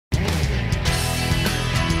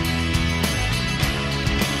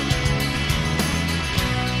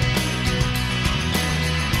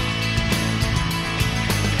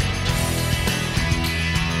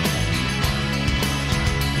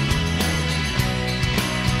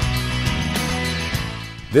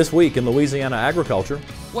This week in Louisiana agriculture.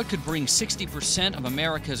 What could bring 60% of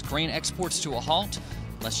America's grain exports to a halt?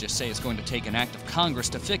 Let's just say it's going to take an act of Congress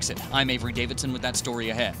to fix it. I'm Avery Davidson with that story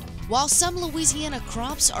ahead. While some Louisiana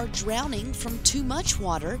crops are drowning from too much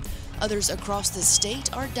water, others across the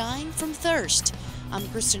state are dying from thirst. I'm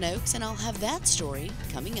Kristen Oakes, and I'll have that story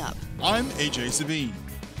coming up. I'm AJ Sabine.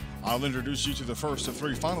 I'll introduce you to the first of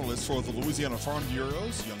three finalists for the Louisiana Farm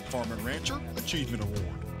Bureau's Young Farmer and Rancher Achievement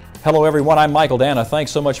Award. Hello everyone, I'm Michael Dana.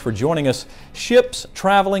 Thanks so much for joining us. Ships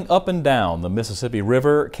traveling up and down the Mississippi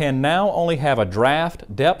River can now only have a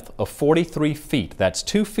draft depth of 43 feet. That's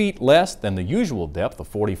 2 feet less than the usual depth of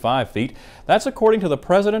 45 feet. That's according to the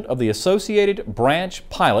president of the Associated Branch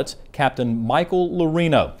Pilots, Captain Michael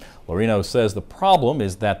Lorino. Lorino says the problem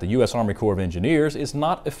is that the U.S. Army Corps of Engineers is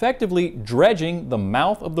not effectively dredging the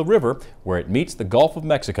mouth of the river where it meets the Gulf of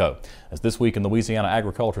Mexico. As This Week in Louisiana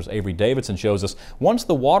Agriculture's Avery Davidson shows us, once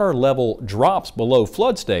the water level drops below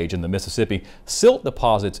flood stage in the Mississippi, silt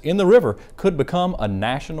deposits in the river could become a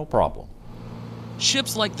national problem.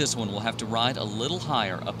 Ships like this one will have to ride a little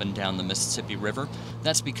higher up and down the Mississippi River.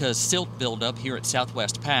 That's because silt buildup here at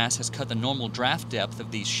Southwest Pass has cut the normal draft depth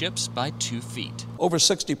of these ships by 2 feet. Over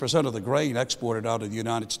 60% of the grain exported out of the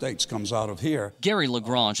United States comes out of here. Gary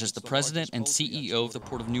Lagrange is the president and CEO of the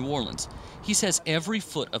Port of New Orleans. He says every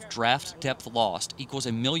foot of draft depth lost equals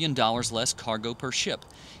 $1 million less cargo per ship.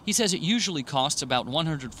 He says it usually costs about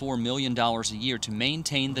 $104 million a year to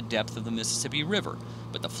maintain the depth of the Mississippi River,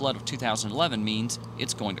 but the flood of 2011 means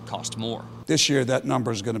it's going to cost more. This year that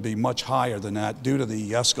number is going to be much higher than that due to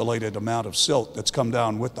the escalated amount of silt that's come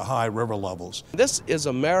down with the high river levels. This is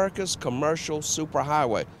America's commercial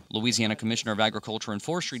superhighway. Louisiana Commissioner of Agriculture and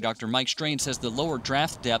Forestry Dr. Mike Strain says the lower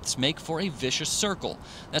draft depths make for a vicious circle.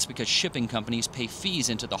 That's because shipping companies pay fees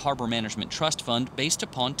into the Harbor Management Trust Fund based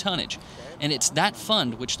upon tonnage. And it's that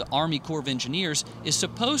fund which the Army Corps of Engineers is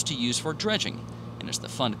supposed to use for dredging. And it's the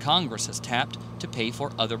fund Congress has tapped to pay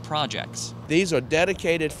for other projects. These are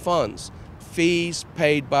dedicated funds, fees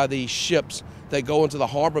paid by these ships that go into the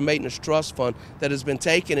Harbor Maintenance Trust Fund that has been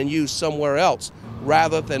taken and used somewhere else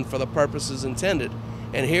rather than for the purposes intended.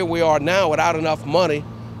 And here we are now without enough money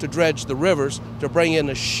to dredge the rivers, to bring in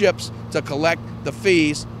the ships to collect the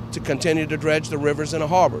fees to continue to dredge the rivers and the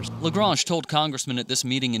harbors. Lagrange told congressmen at this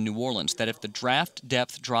meeting in New Orleans that if the draft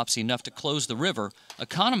depth drops enough to close the river,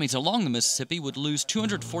 economies along the Mississippi would lose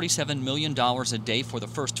 $247 million a day for the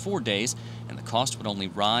first 4 days, and the cost would only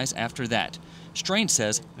rise after that. Strain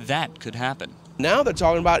says that could happen. Now they're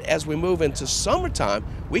talking about as we move into summertime,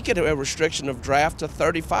 we could have a restriction of draft to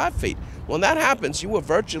 35 feet. When that happens, you will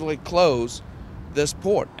virtually close this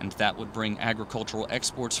port. And that would bring agricultural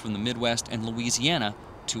exports from the Midwest and Louisiana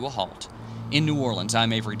to a halt. In New Orleans,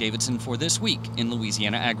 I'm Avery Davidson for This Week in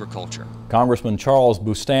Louisiana Agriculture. Congressman Charles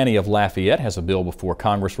Boustany of Lafayette has a bill before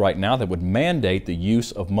Congress right now that would mandate the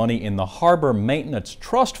use of money in the Harbor Maintenance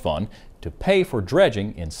Trust Fund to pay for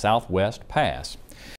dredging in Southwest Pass.